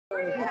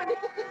What?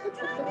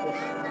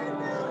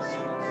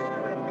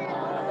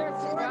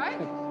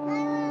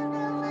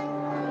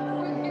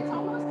 It's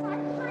almost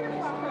time for your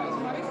flowers.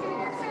 Mommy's gonna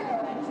go sit.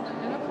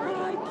 No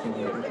problem.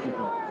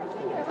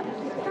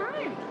 It's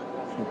time.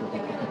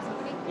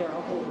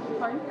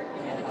 Pardon?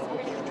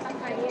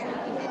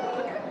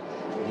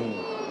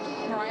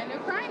 Mariah, no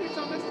crying. It's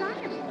almost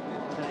time.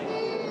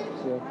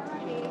 So,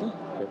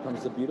 here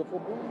comes the beautiful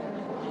boy.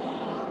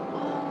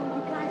 Oh,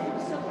 you guys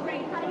look so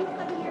great. Honey,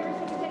 come here so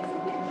we can take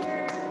some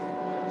pictures.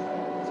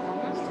 It's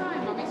almost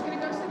time. Mommy's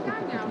gonna go sit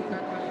down now. We've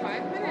got about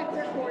 5 minutes.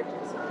 They're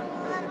gorgeous. Can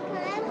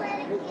I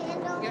light a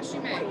candle? Yes, you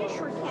may. You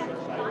sure can.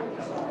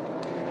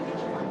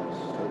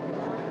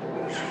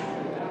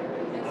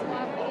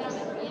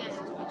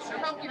 She'll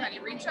help you, honey.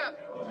 Reach up.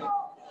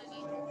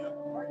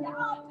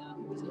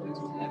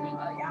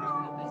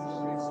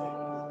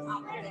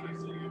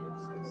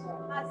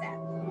 How's that?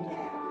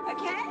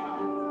 Okay?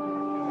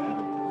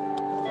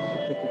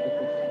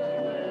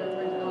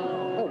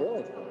 Oh,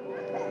 really?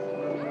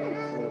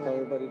 I'm going to tell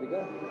everybody to go.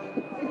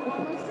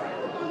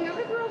 Oh, the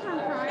other girls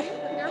aren't crying.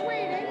 They're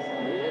waiting.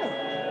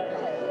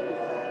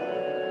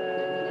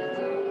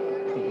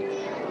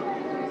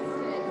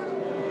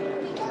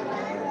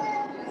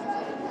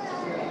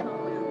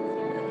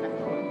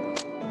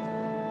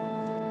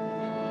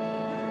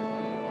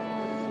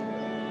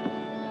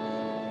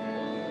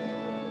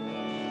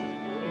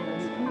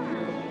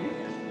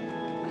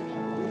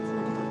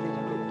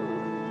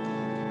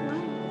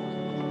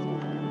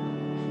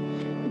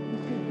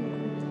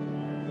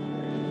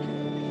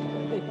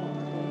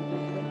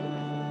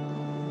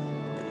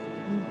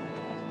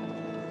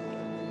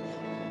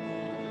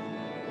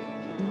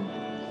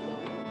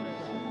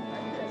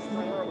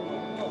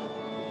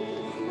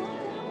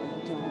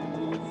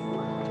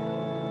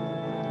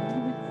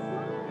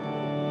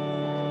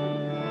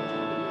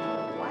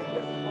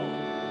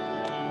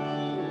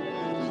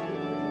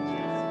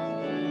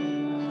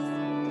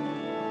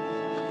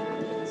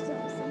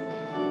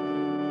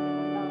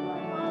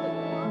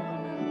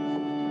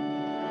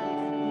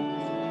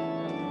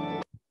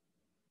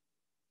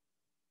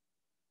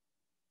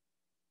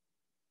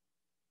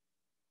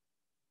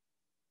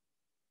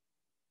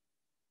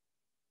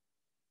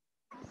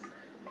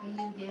 What are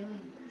you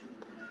doing?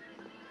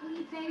 What are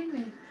you playing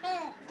with?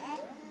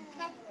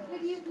 What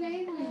are you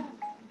playing with?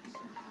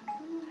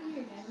 Come over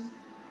here, Daddy.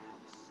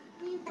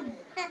 What are you playing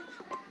with?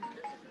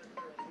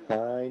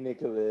 Hi,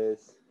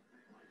 Nicholas.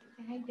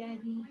 Hi,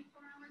 Daddy.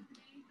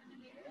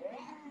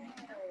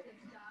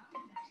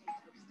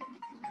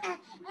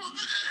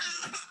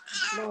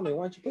 Mommy,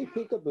 why don't you play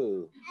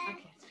peekaboo?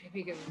 Okay, let's play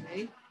peekaboo.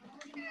 Ready?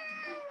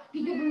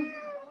 Peekaboo.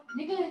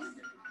 Nicholas.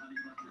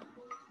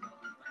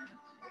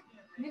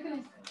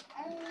 Nicholas.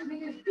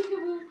 Nicholas,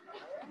 peekaboo.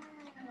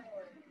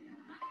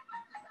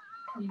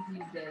 You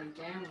see Daddy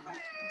down.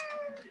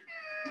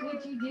 What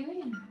you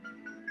doing?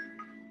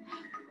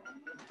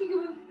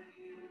 Peekaboo.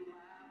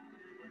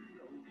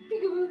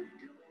 Peekaboo.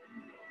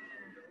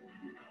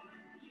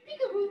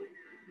 Peekaboo.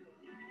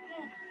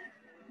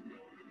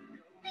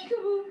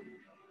 Peekaboo.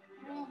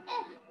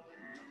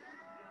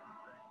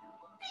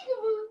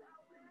 Peekaboo.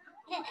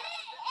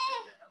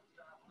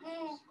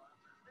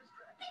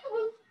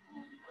 Peekaboo.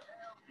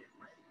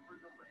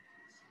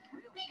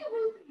 Peekaboo.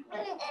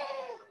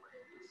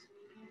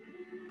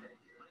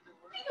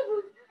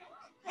 Peekaboo.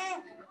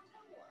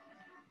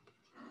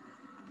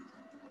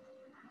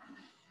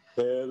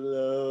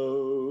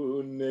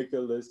 Hello,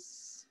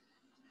 Nicholas.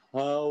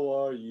 How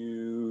are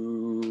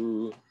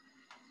you?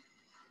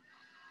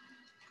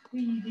 What are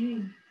you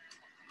doing?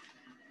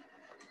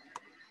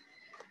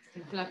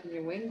 And flapping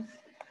your wings.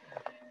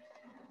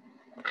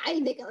 Hi,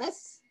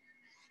 Nicholas.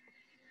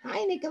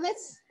 Hi,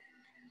 Nicholas.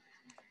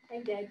 Hi,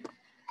 Dad.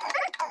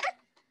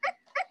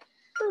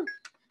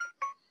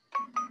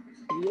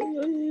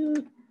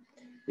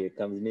 Here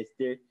comes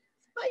Mr.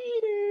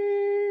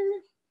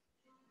 Spider.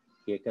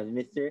 Here comes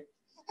Mr.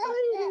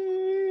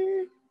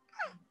 Spider.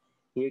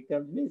 Here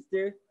comes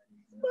Mr.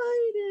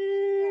 Spider.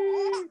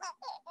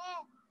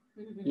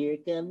 Here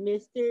comes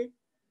Mr.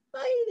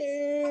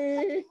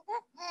 Spider.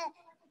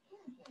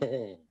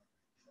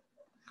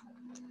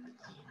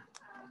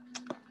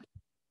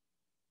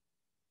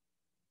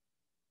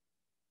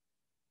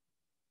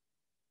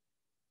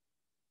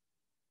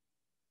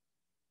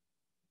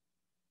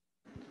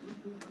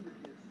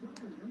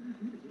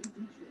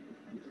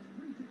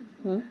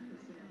 Huh?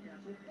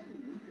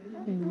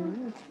 I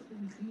know.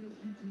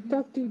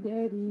 Talk to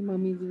Daddy.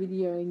 Mommy's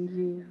videoing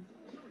you.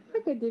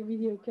 Look at the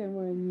video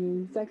camera on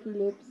you. Sucky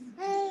lips.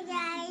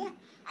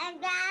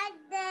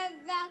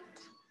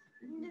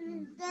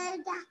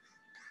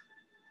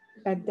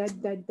 Da, da,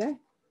 da, da.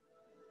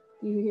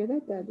 Do you hear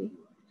that, Daddy?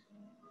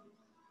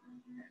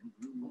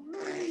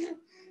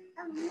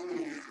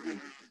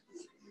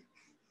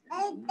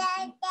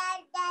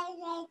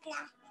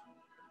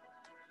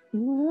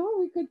 Well,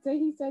 we could say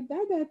he said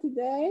Dada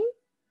today.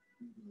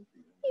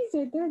 He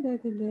said Dada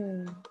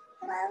today.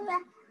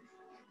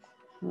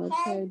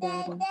 Okay,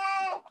 Daddy.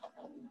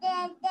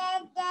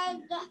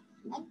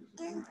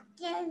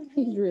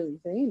 He's really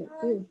saying it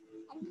too.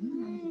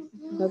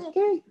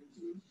 Okay.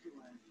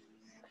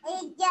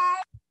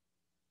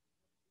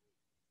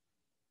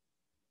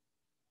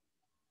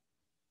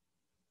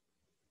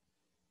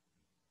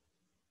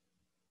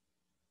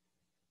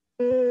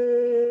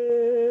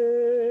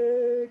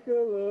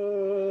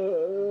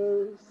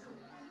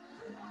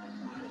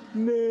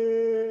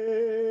 Nicholas.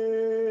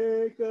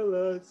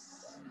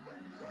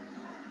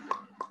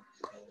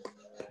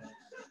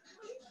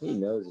 He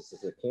knows this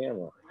is a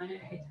camera.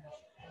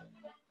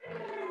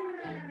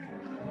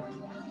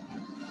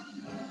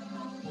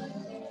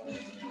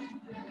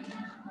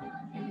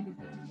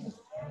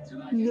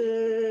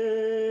 Nicholas.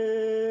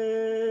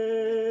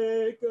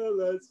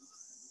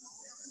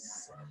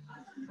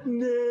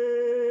 Nicholas.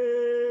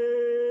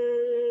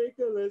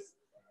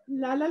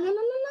 La la la la la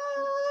la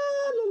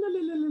la la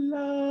la la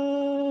la.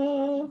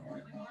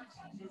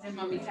 Is it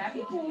Mommy's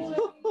happy?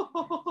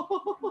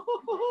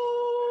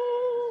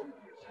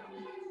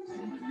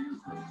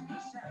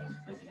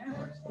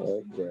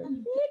 Okay.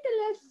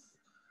 Nicholas.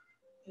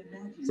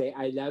 Say,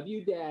 I love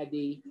you,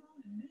 Daddy.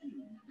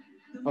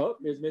 Oh,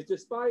 there's Mr.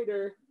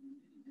 Spider.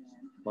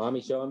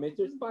 Mommy showing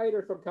Mr.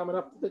 Spider from coming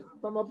up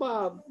from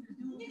above.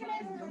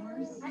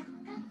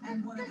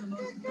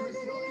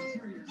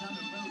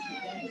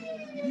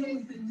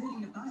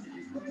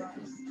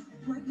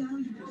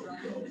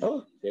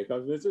 Oh, here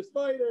comes Mr.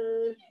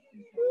 Spider.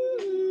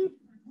 Woo.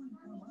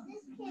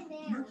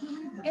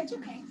 It's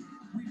okay.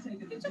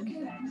 It's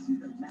okay.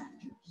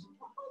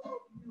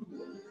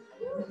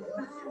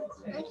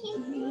 I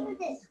can't do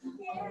this.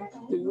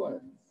 Do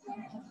what?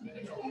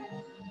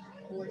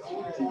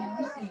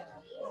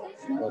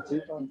 Oh,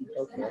 2 times?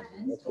 Okay,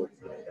 that's good.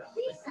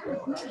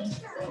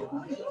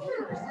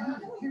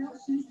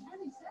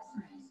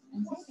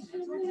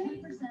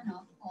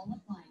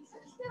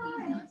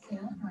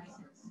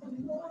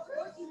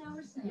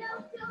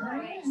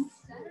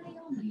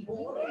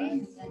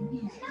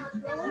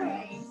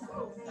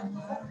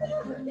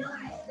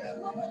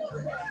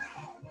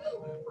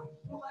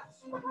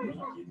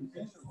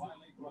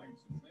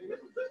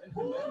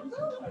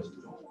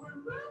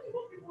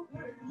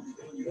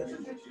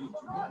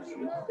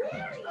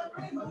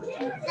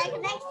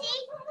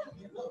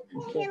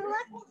 Here,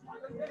 look.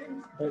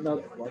 Wait, no,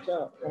 watch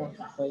out. Oh,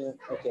 yeah.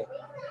 Okay.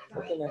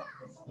 What's in there?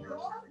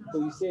 Who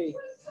you see?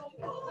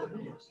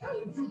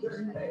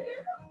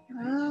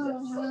 Oh,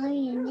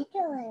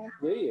 Nicholas.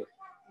 Do you?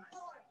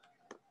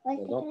 Like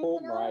Yeah, don't pull,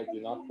 Mariah. Do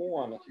not pull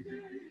on it.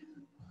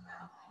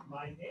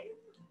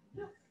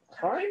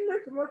 Hi,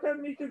 look at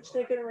me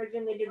sticking right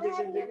in the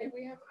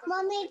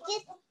Mommy,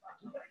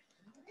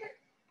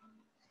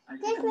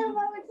 just move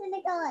over to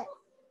Nicholas.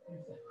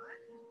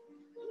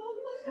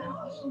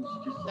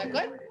 Is that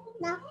good?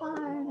 Not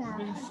far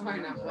enough. Far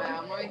enough.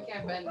 Wow, Mommy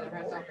can't bend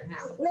herself in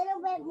half.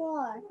 Little bit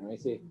more. Let me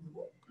see.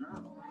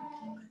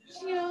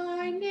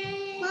 Your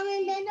name.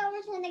 Mommy, bend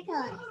over to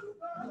Nicholas.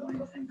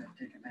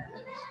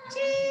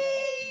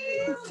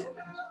 Cheese.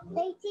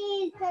 Say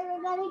cheese, so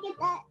we're gonna get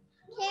that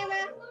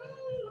camera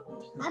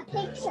a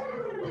picture.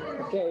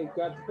 Okay,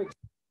 got the picture.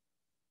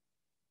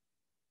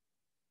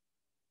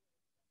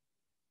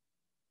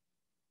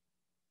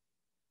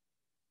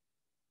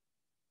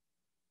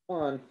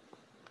 On.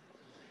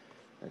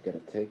 I gotta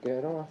take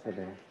that off of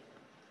there.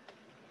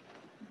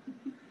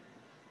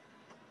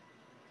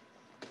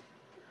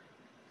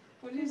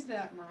 What is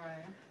that,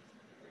 Mariah?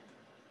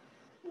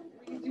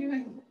 What are you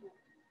doing?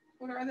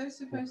 What are those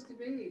supposed to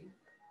be?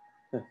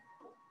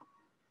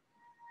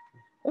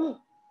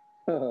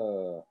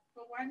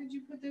 But why did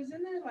you put those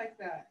in there like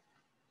that?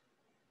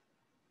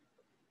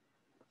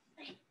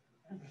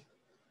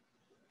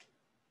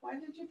 Why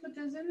did you put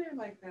those in there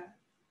like that?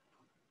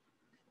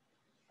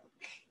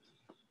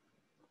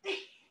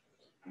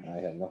 I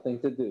had nothing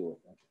to do with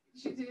it.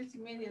 She did it to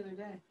me the other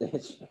day.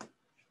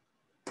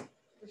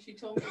 She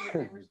told me what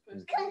they were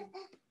supposed to be.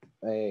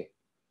 Hey.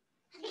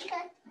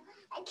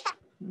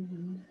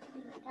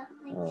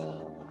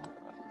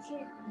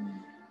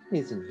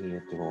 Isn't he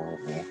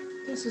adorable?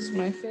 This is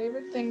my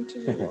favorite thing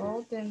to do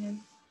all day.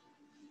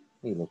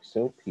 He looks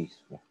so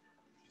peaceful.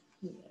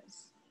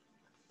 Yes.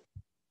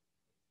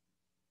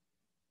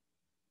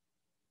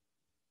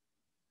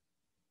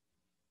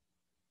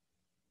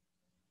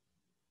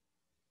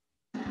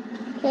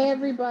 Hey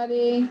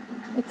everybody,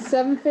 it's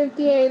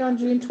 7:58 on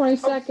June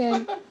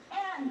 22nd.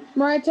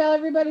 Mariah, tell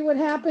everybody what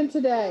happened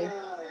today.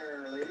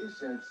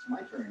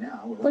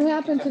 What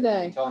happened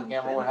today? Tell the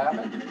camera what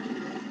happened.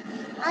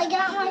 I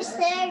got my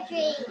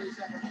surgery.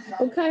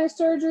 What kind of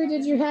surgery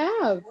did you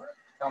have?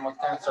 Tell them what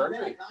kind of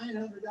surgery.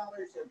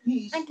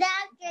 A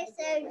doctor's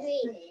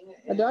surgery.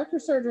 A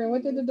doctor's surgery. And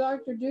what did the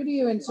doctor do to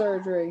you in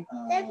surgery?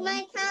 Took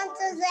my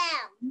tonsils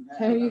out.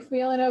 Are you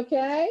feeling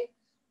okay?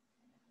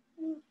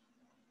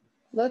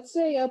 Let's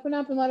see. Open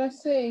up and let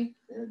us see.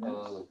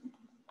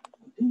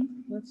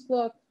 Let's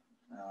look.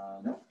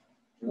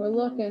 We're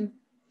looking.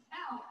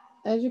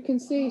 As you can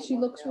see, she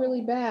looks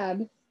really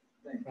bad.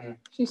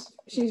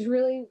 She's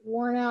really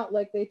worn out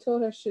like they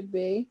told her should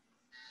be.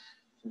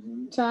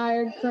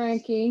 Tired,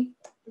 cranky.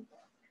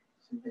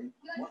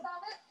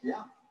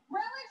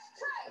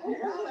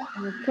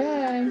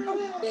 Okay.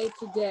 Day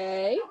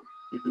today.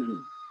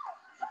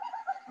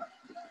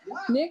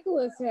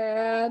 Nicholas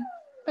had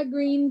a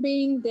green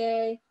bean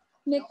day.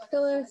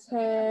 Nicholas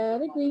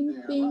had a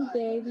green bean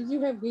day. Did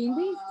you have green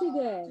beans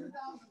today?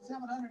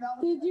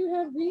 Did you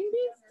have green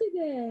beans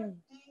today?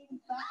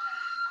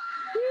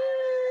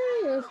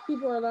 Yay! Those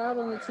people are loud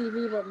on the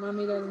TV, but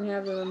Mommy doesn't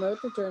have the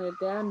remote to turn it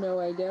down. No,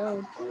 I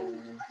don't.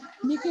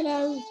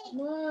 Nicholas,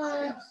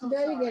 what?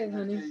 There you get it,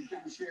 honey.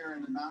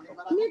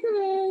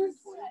 Nicholas.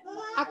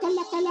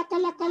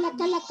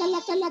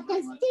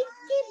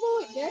 Stinky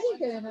boy. There you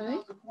get it, honey.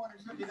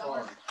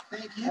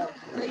 Thank you.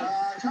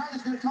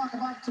 Charlie's going to talk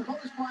about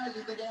supposed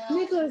prizes again.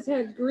 Nicholas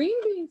had green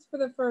beans for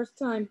the first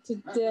time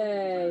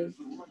today.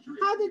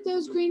 How did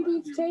those green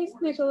beans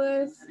taste,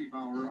 Nicholas?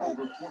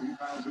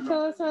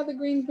 Tell us how the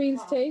green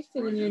beans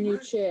tasted in your new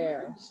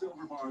chair.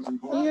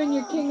 You in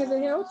your King of the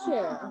Hill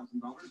chair.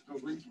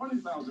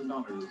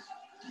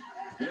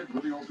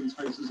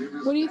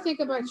 What do you think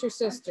about your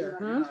sister,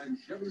 huh?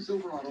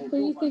 What do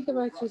you think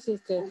about your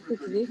sister?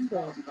 Look at this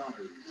way.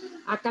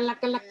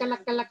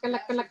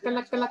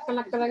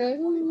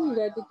 Ooh,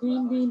 got the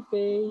green bean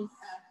face.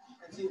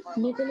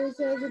 Nicholas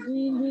has a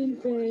green bean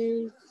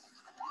face.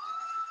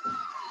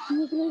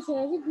 Nicholas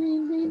has a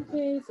green bean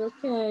face.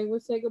 Okay, we'll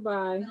say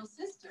goodbye. Little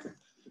sister,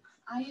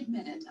 I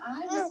admit it.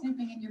 I was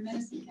snooping in your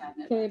medicine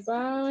cabinet. Okay,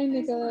 bye,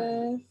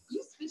 Nicholas.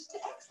 You switched to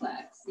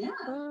X-Lax, yeah.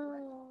 Bye.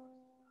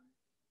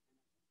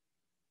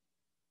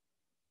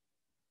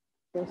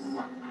 Yes. I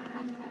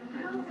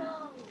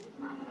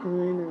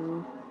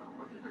know.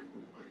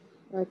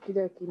 Okie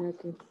dokie,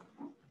 Nucky.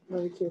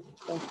 Love you too.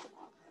 Bye.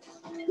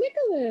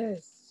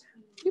 Nicholas,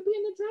 you're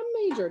being the drum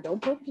major. Don't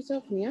poke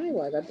yourself in the eye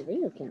while I got the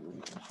video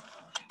camera.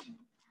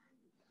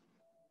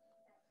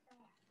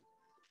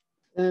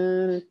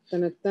 Is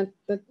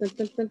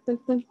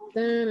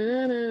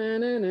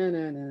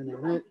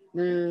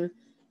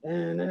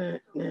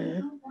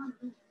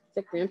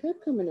that Grandpa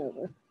coming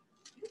over?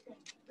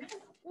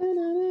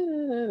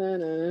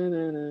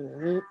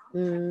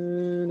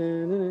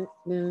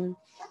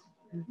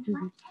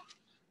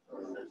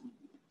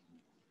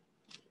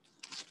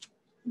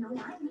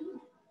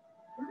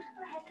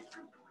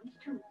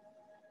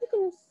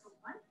 Nicholas.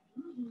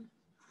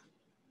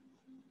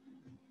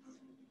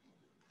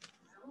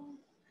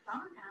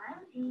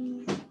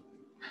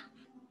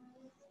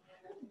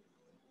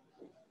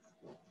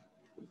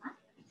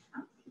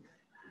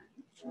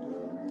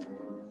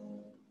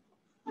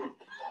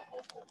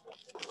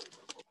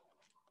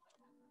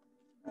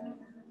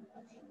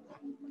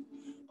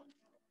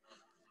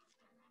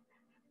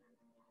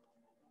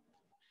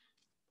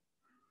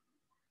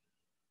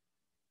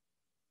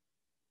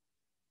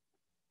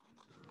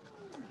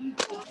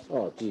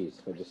 Oh,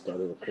 geez, I just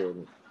started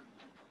recording.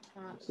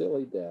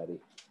 Silly daddy.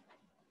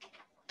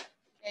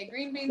 Okay,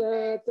 green bean.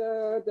 Da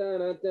da da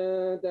da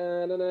da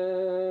da da da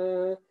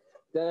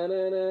da da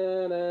da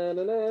da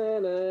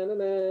da da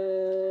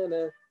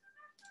da.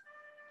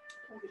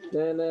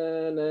 Na na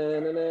na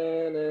na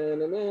na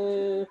na na.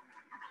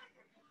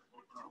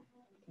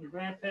 Can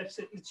Grandpa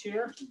sit in the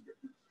chair?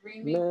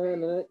 Green bean. Na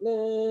na na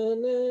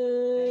na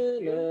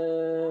na.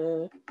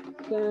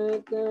 Da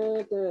da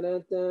da da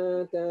da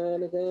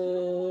da da.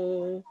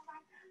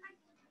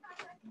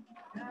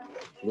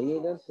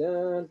 Lida da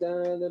da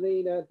da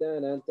lida da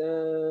da da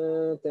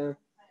da.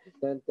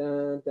 Da da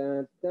da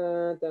da da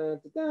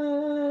da.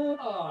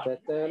 Da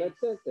da da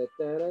da da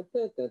da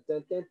da da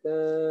da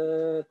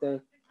da.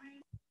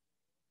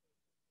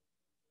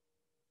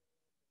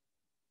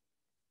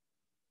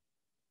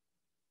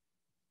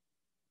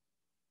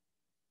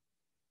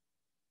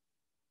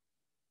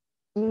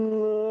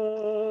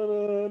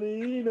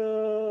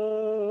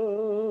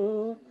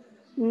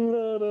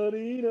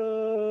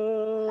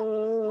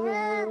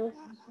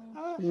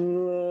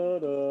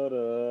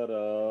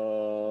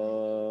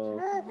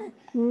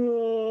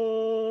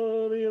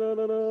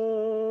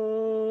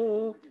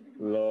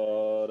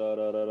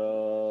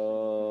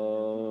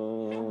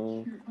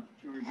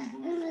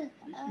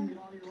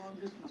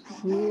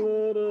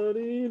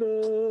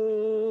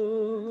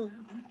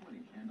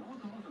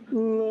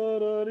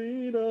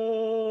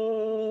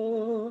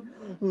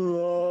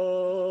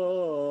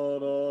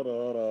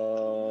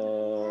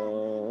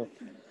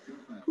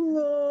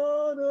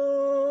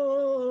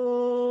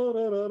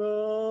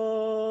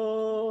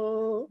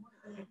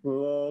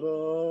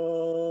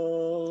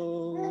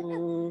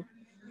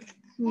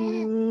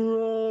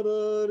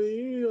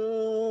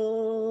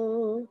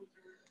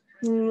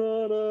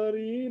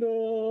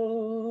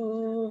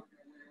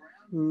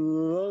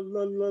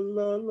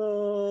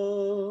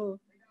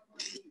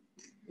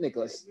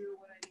 Nicholas,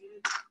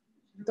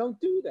 don't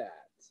do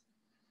that.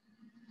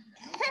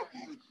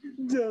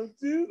 Don't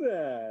do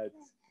that.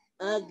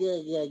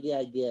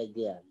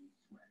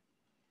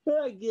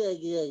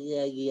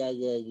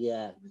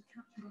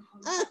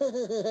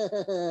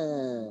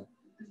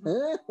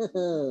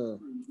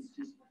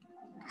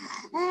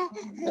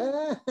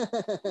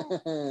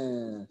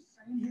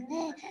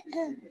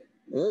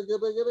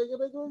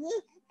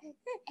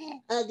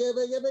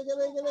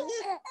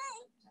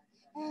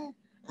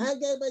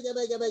 Aga, baga,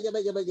 baga, baga,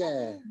 baga, baga.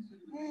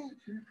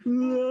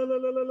 La la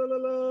la la la la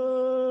la.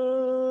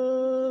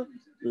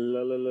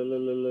 La la la la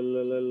la la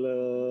la la la.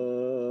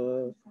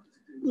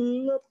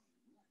 La.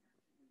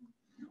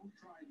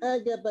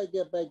 Aga,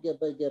 baga, baga,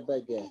 baga,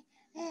 baga.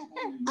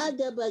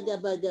 Aga, baga,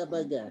 baga,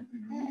 baga.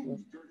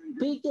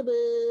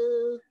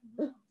 Peekaboo.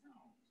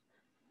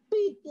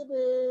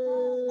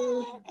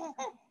 Peekaboo.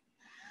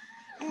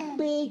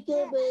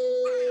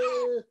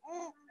 Peekaboo.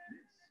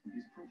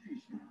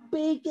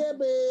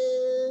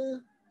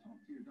 Peekaboo.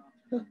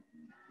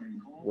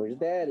 Where's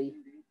Daddy?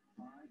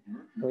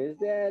 Where's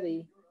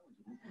Daddy?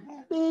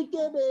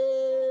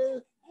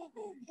 Peekaboo.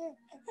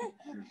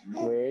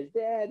 Where's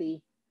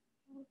Daddy?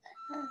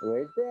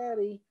 Where's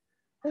Daddy?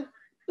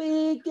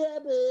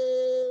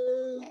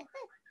 Peekaboo.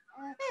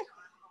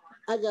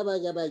 Aga,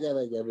 baga, baga,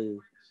 baga,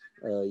 boo.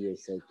 Oh, you're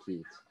so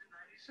cute.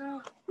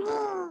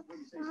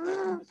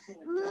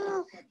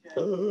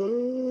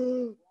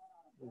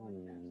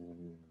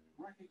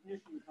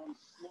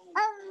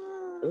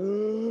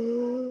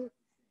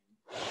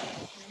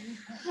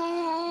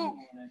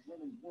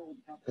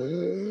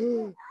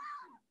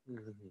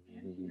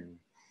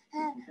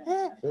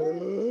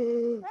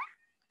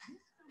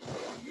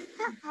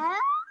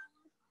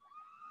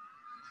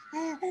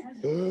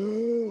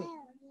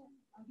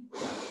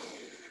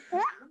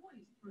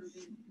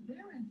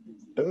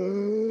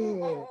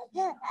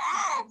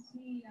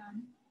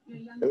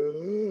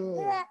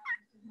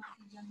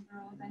 Young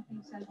girls, I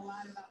think, says a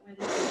lot about where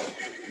they are.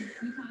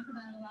 We talk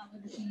about it a lot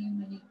with the team.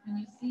 When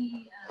you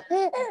see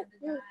the guys,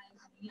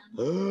 the young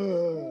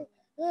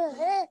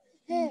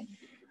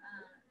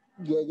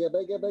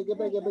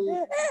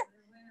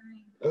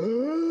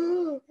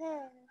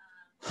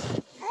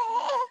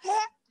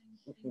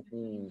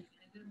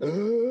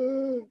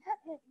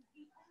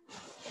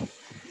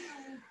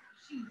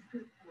she's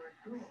good for a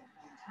girl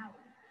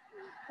mentality.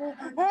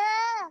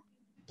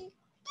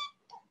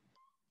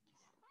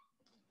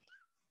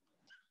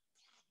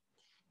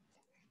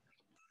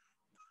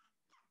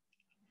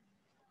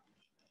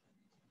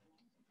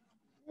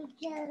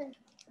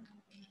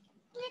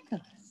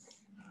 Nicholas.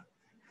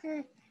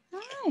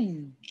 Hi.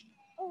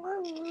 What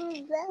are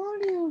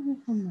you over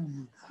for,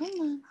 Mama? Come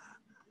on.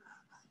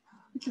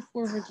 It's the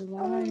 4th of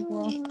July.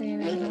 We're all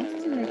staying at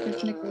home today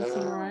because Nicholas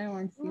and Mariah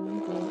aren't feeling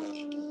good.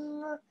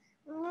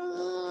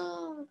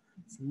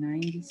 It's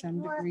 90-some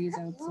degrees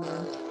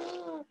outside.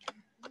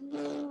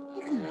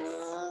 Nicholas.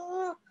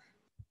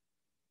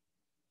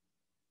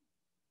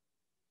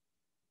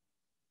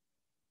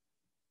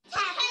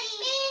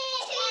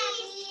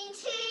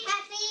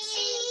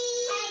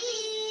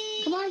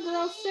 Come on,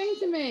 girls, sing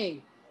to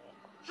me.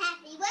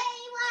 Happy where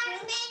you are, no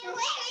matter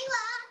where you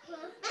are.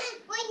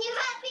 When you're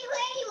happy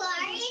where you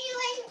are,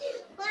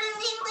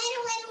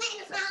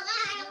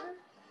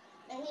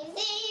 when you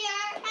say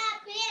you're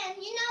happy and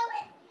you know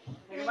it.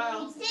 When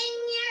you sing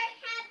you're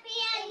happy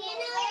and you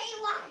know where you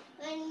are.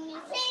 When you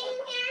sing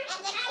you're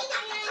happy and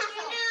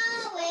you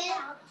know it.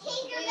 You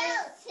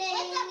sing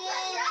it so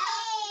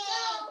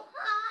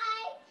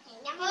high.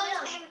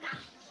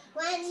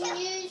 When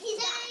you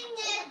sing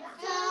it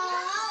so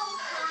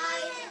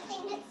high,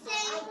 sing it so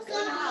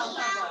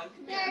high.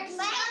 There's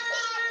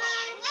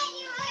when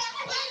you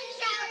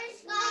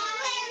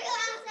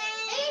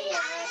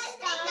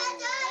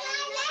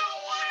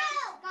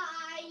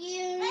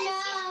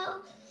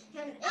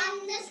in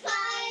the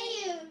sky,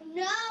 you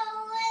know,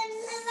 in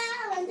the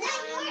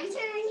mountains,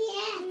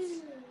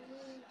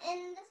 in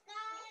the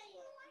sky,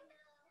 you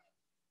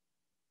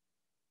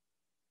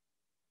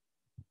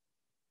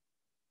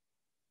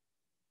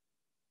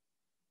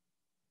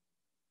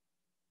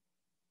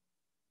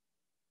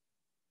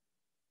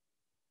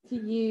To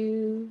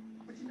you.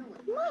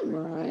 Come on,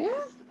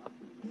 Mariah.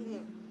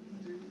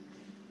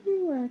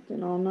 You're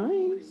acting all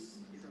nice.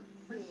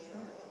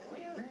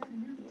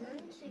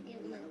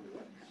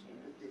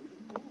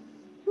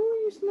 Who are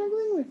you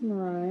snuggling with,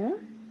 Mariah?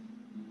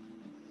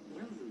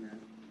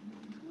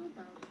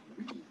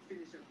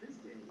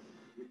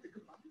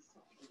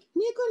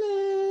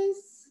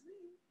 Nicholas!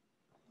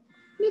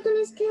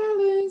 Nicholas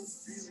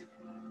Callas!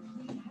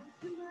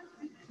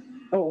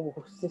 Oh,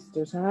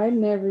 sister's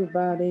hiding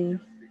everybody.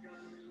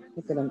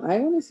 Look at them. I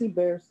want to see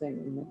Bear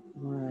singing,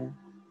 Mariah.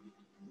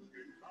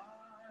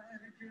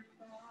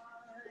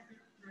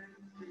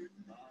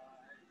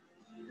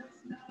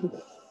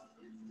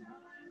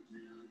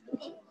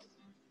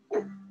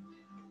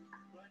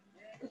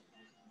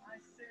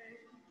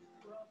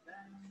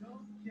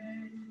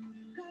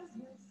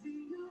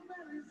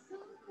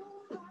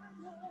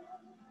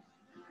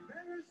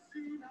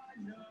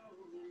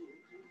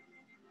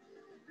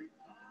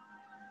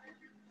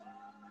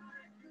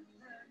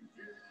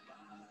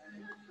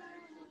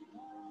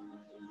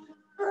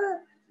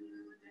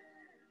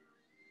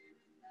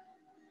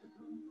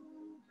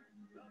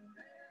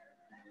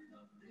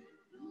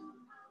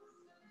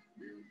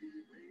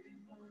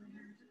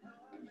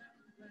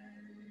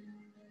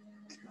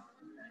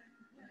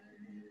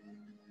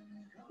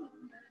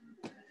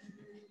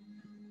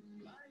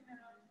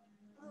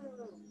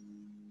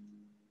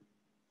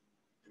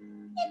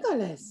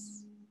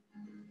 Nicholas!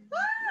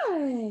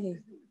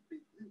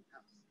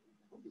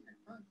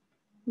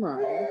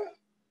 Mariah,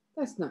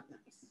 that's not nice.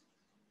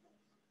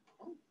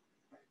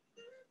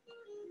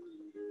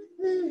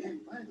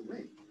 And by the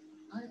way,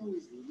 I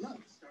always love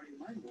starting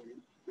my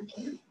morning with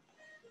you.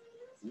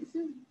 You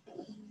too.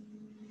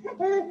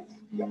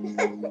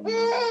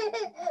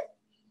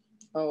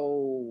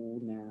 Oh,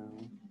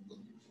 no.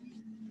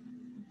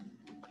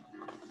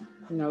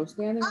 No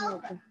standing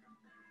up.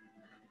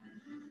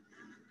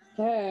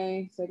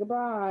 Okay, say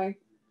goodbye.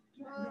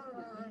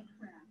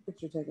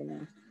 Picture taken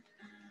now.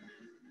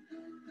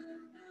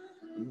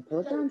 Pull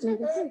it down so you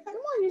can see. Come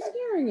on, you're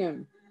scaring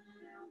him.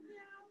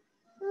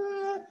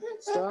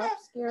 Stop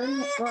scaring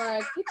him.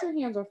 Right, get your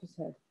hands off his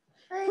head.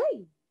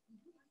 Hey.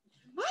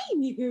 Hi,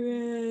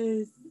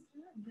 Nicholas.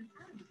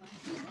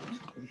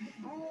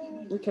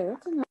 Okay,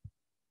 that's enough.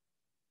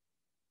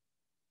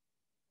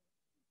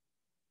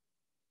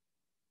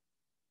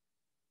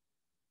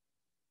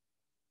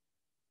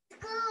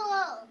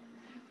 School.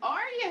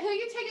 Aria, who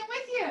you taking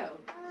with you?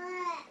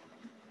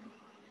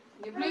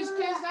 Your Blue's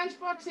Clues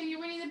lunchbox and your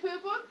Winnie the Pooh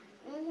book?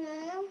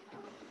 Mm-hmm.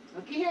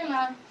 Looky here,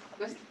 love.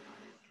 Let's...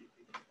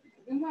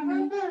 Come on,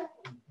 man.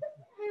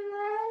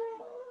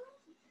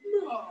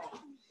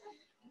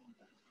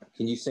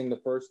 Can you sing the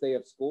first day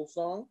of school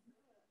song?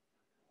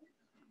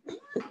 You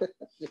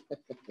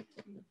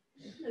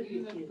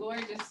look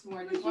gorgeous this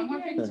morning. One more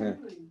picture.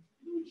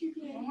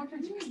 One more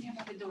picture. Stand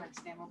by the door and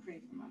stand real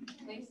pretty for Mommy,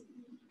 please.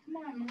 Come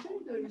on, Mom.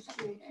 Go to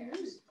school,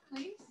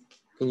 please.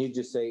 Can you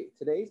just say,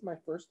 today's my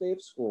first day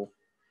of school?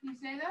 Can you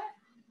say that?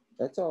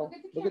 That's all.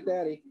 Look at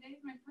Daddy. Today's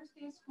my first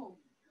day of school.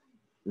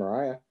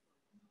 Mariah.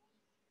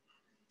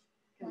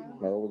 No,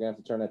 we're going to have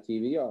to turn that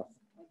TV off.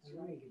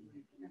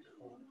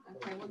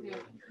 Okay, we'll do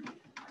it.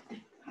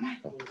 Come on.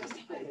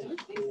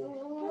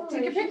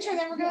 Take a picture,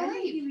 then we're going to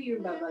leave. Give your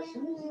Bubba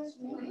some.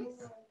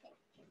 Please.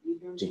 You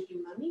don't take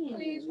your mommy and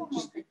Please, one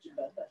more picture.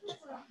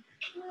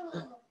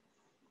 Bubba.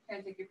 Can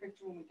I take your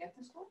picture when we get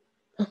to school?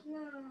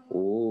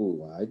 Oh,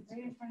 Right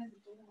in front of the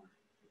door.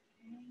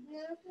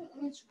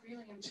 It's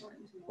really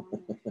important to Mom.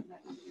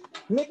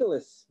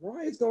 Nicholas,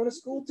 Mariah's going to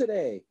school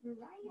today.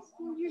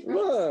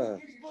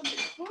 Look.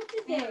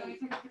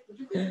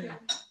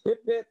 Hip,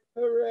 hip,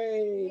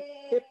 hooray.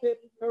 Hip, hip,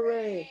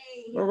 hooray.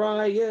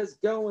 Mariah's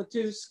going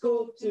to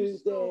school today.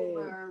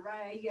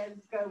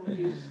 Mariah's going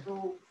to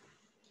school.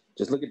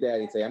 Just look at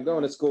Daddy and say, I'm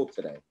going to school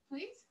today.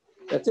 Please?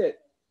 That's it.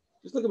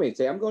 Just look at me and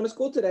say, I'm going to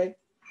school today.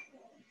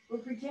 Well,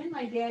 pretend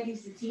my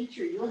daddy's the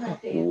teacher. You'll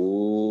have to answer.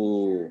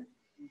 Ooh.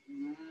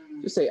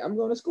 Just say, I'm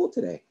going to school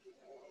today.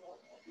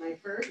 My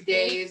first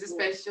Today is a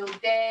special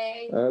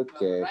day.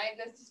 Okay. Mariah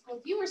goes to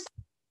school. You were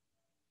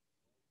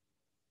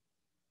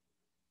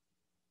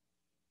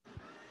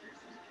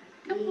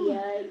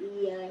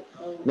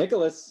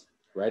Nicholas,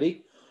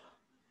 ready?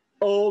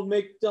 Old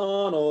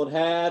MacDonald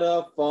had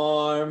a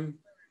farm.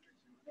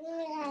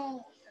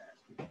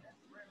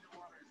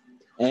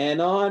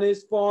 And on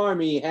his farm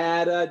he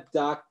had a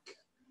duck.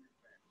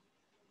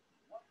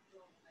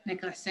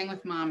 Nicholas, sing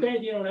with Mom.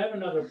 Bet you don't have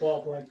another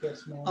bulb like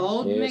this, Mom.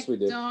 Old Yes, we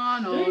do.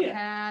 MacDonald Do ya?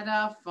 had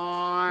a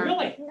farm.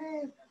 Really?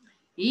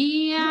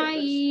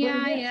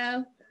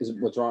 E-I-E-I-O.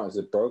 What's wrong? Is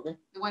it broken?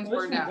 The one's Well,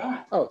 burned this out. one's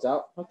not. Oh, it's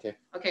out? Okay.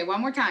 Okay,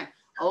 one more time.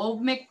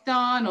 Old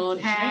MacDonald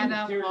It's a had shame a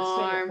that they're to stay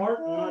farm. apart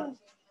and not-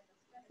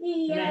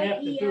 and I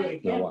have to do it No,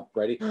 again. what?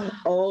 Ready?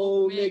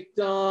 Old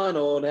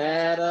MacDonald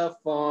had a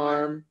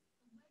farm.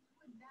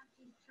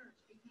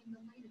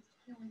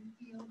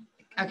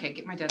 Okay,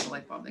 get my dad the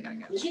light bulb. They gotta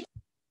go.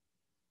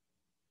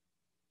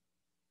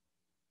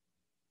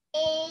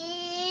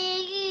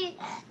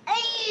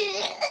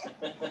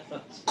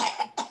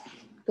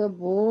 Good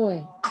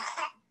boy.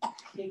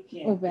 They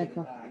can't Oh, get back it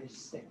up. out. It's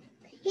sick.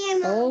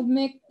 Old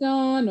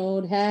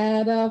MacDonald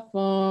had a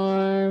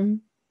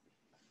farm.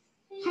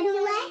 How do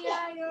you like it?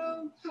 How do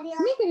you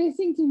Make it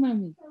sing to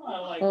Mommy. I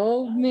like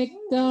Old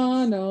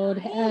MacDonald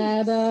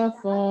had a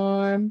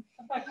farm.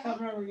 How about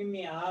coming over and give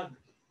me a hug?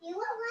 You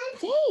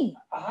want one? Hey,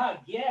 A hug,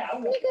 yeah. I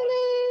want one.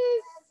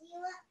 Nicholas. You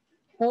want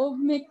Old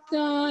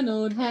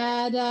MacDonald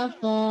had a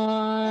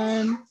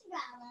farm.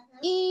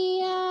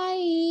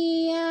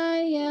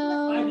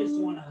 E-I-E-I-O. I just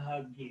want to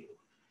hug you.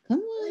 Come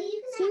on,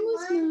 sing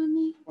with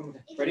Mommy.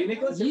 Ready,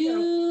 Nicholas? Here we go.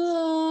 You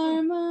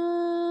are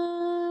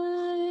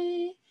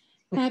my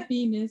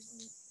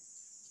happiness.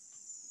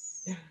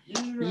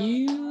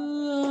 You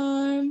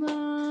are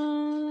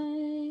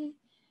my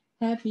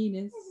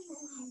happiness.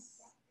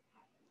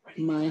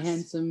 My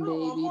handsome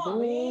baby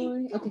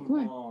boy. Okay,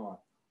 come on.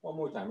 One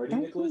more time. Ready,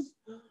 Nicholas?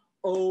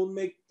 Old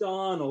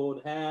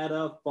MacDonald had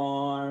a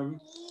farm.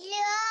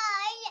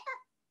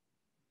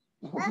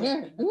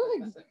 Very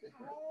good.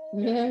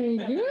 Very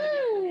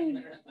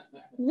good.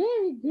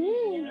 Very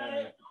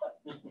good.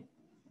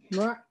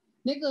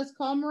 Nicholas,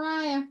 call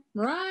Mariah.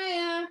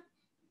 Mariah.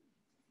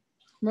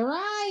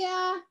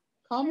 Mariah.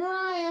 Call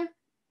Mariah.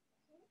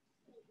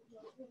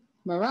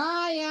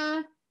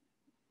 Mariah.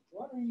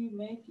 What are you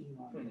making,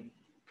 Mommy?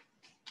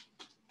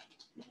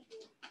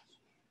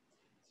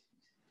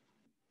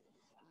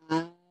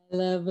 I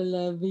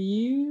love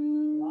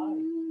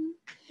you.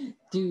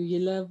 Do you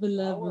love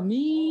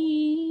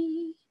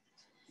me?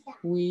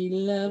 We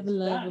love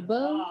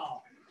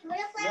above.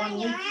 One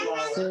leaf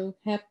blower. So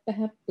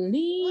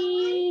happily.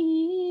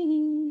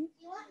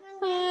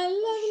 I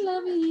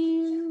love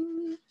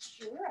you.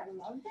 Sure, I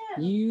love that.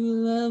 You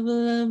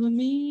love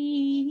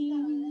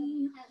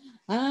me.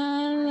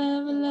 I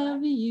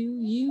love you.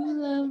 You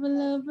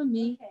love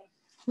me.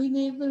 We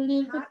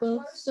live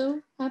both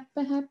so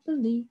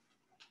happily.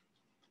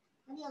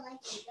 I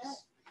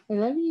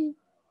love you.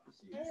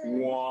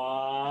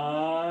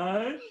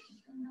 1,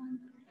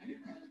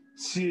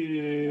 2,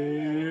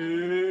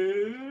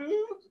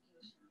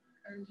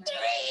 3.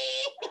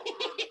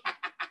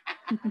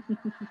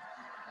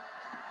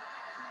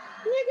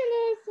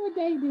 Nicholas, what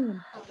are you doing?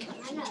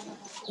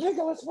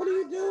 Nicholas, what are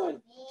you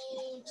doing?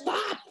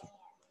 Stop!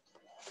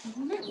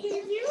 What are you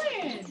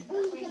doing?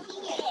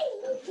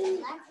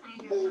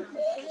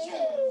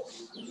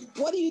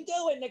 What are you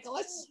doing,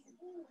 Nicholas?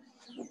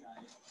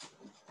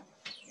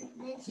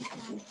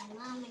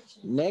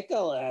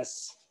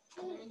 Nicholas.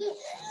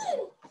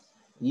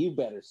 You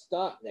better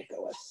stop,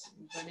 Nicholas.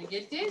 I'm gonna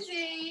get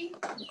dizzy.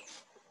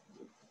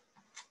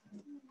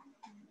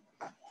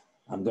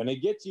 I'm gonna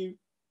get you.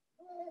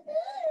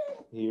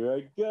 Here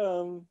I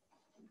come.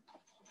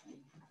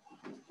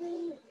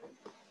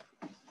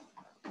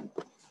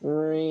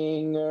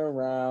 Ring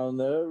around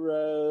the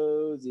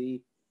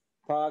rosy,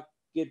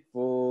 pocket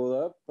full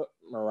of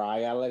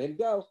Mariah, let him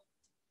go.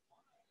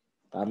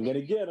 I'm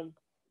gonna get him.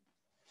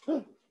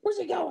 Where's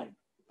he going?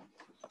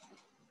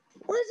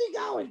 Where's he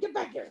going? Get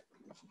back here.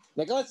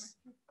 Nicholas?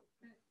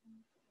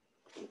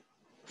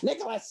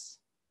 Nicholas!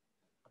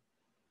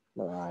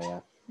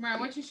 Mariah. Mariah,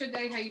 why don't you show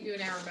Daddy how you do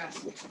an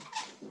arabesque?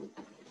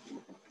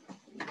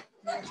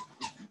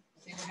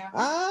 See what happens?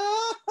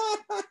 Ah!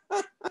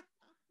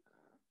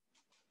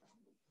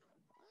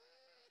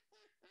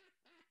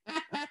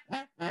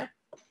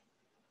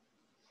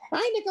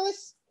 Hi,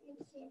 Nicholas.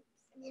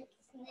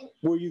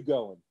 Where you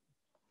going?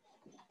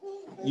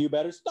 You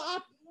better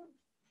stop.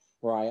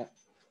 Mariah.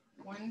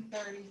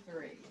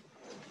 133.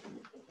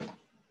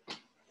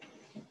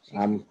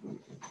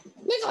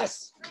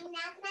 Nicholas!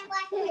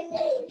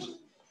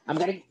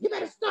 You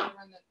better stop.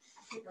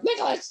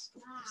 Nicholas!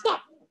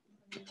 Stop!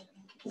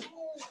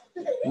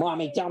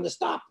 Mommy, tell him to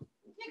stop.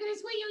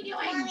 Nicholas, what are you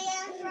doing? Mommy,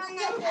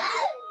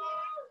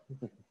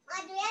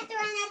 do we have to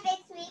run that big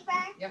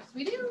sweeper? Yes,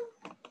 we do.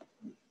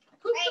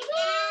 Right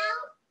now?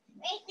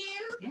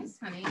 Yes,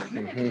 honey.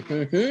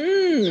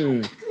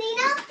 Mm-hmm. Clean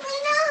up.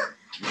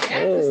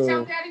 Yeah, just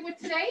tell Daddy what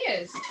today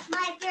is.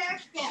 My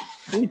birthday.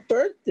 Happy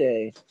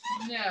birthday.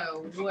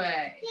 No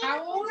way.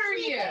 How old are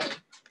you?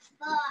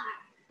 4.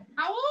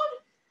 How old?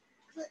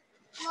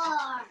 4.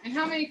 And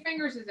how many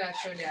fingers is that,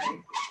 show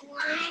Daddy?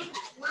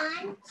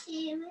 1,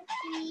 2,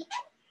 3,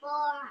 4.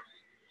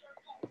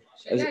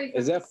 Show Daddy.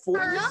 Is that 4?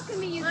 I'm not going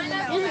to be using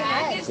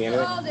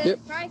Yep.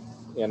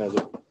 Yeah, no.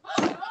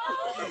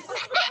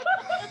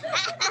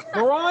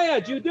 Mariah,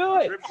 did you do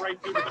it? Ripped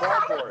right through the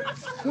cardboard.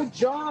 Good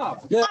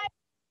job. Yeah.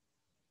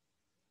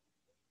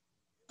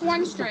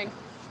 One string.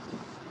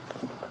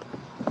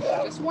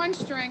 Just one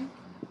string.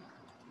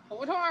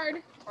 Pull it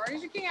hard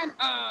as you can.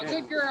 Oh,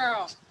 good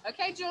girl.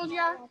 Okay,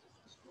 Julia.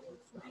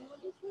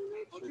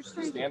 Hold your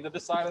string. Stand to the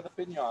side of the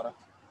pinata.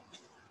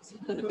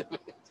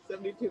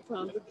 72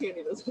 pounds of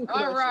candy doesn't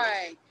All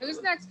right.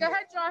 Who's next? Go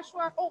ahead,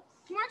 Joshua. Oh,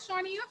 come on,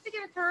 Shawnee. You have to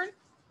get a turn.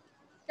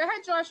 Go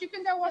ahead, Josh. You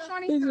can go while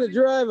Shawnee. He's gonna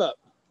drive up.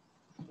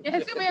 Yeah,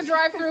 it's gonna be a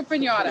drive-through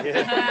pinata.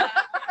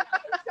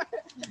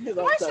 Come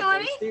on,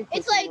 Shawnee.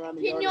 It's like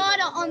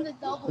pinata on the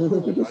double.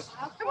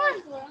 Come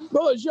on.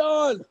 Go on,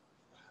 Sean.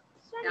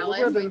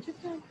 Ellen.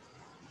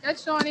 Good,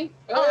 Shawnee.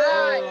 All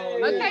right.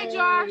 Okay,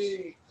 Josh.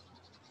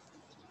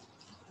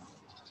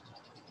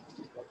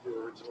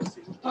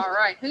 All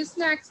right. Who's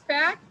next?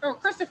 Pat? Oh,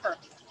 Christopher.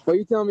 Well,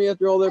 you tell me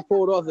after all they're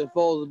pulled off, it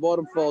falls, the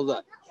bottom falls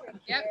up.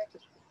 Yep.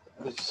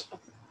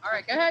 All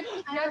right, go ahead.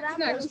 Who's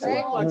next?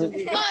 Right?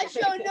 God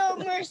show no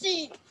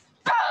mercy.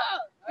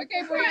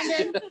 Okay,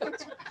 Brandon.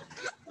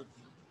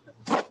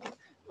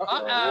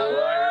 Uh-oh.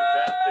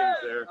 Bad things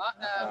there.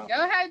 Uh-oh. Go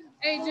ahead,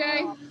 AJ.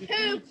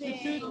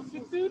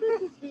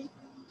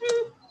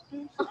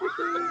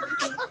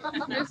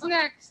 Who's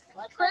next?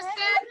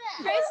 Kristen?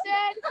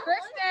 Kristen,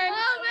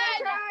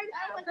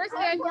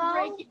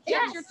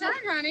 it's your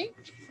turn, honey.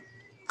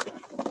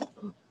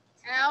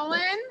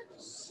 Ellen?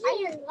 I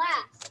hear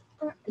glass.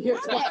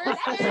 Kristen?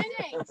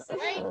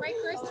 Right,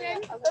 Kristen?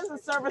 There's a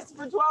service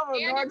for 12 of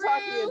them. No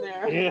talking in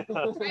there. Yeah. I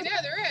know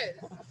there is.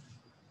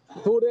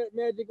 Pull that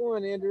magic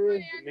one,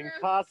 Andrew. In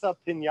Casa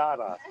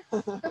Pinata.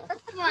 Come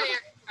on,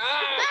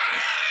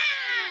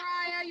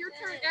 Mariah, your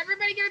turn.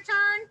 Everybody get a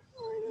turn?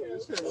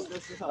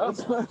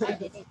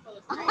 Okay.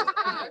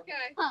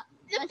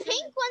 The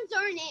pink ones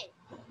aren't in.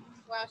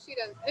 Well, she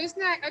doesn't. Who's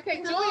next? Okay,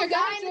 Julia, go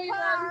ahead,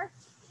 Julia.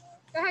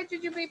 Go ahead,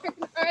 did you be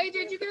picking? Oh, AJ,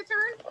 did you get a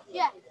turn?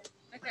 Yeah.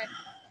 Okay.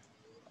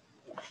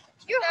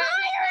 You're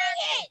hiring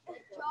it.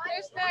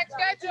 Who's next?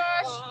 Go,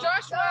 Josh.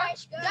 Joshua.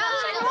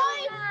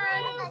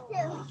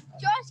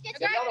 Josh gets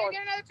Okay, you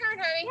get another turn,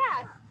 honey.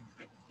 Yeah.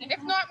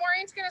 If not,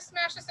 Maureen's going to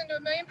smash us into a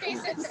million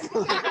pieces.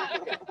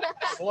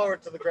 just lower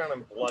it to the ground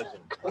and bludgeon.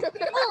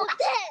 Oh,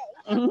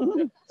 dang.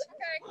 Okay,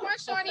 come on,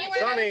 Shawnee. You want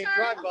Shawnee, to turn?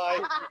 drive by.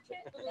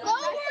 Go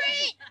for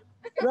it.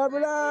 Grab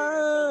it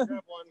up.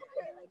 Grab one.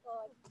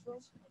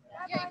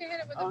 Yeah, you can hit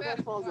it with the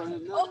bat. falls on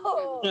him.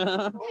 Oh.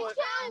 Pull it.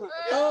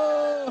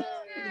 Oh,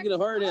 you get a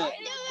hard hit. Go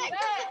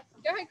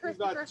ahead, You've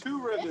got Christopher.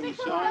 2 ribbons, If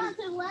Sean. it's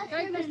less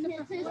ribbon,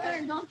 it's his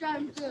turn. Don't drive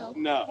him through.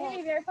 No. It'd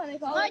be very funny.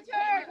 My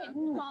turn.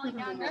 Falling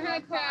down Go the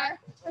ahead, Kat.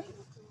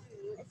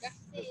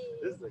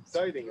 This is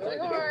exciting. Really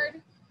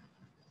hard.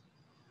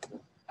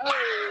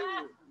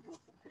 Oh,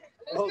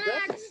 Who's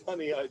that's next? a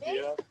funny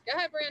idea. Go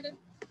ahead, Brandon.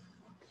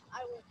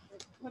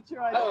 What's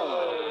your idea?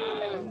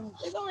 Oh.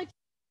 There's only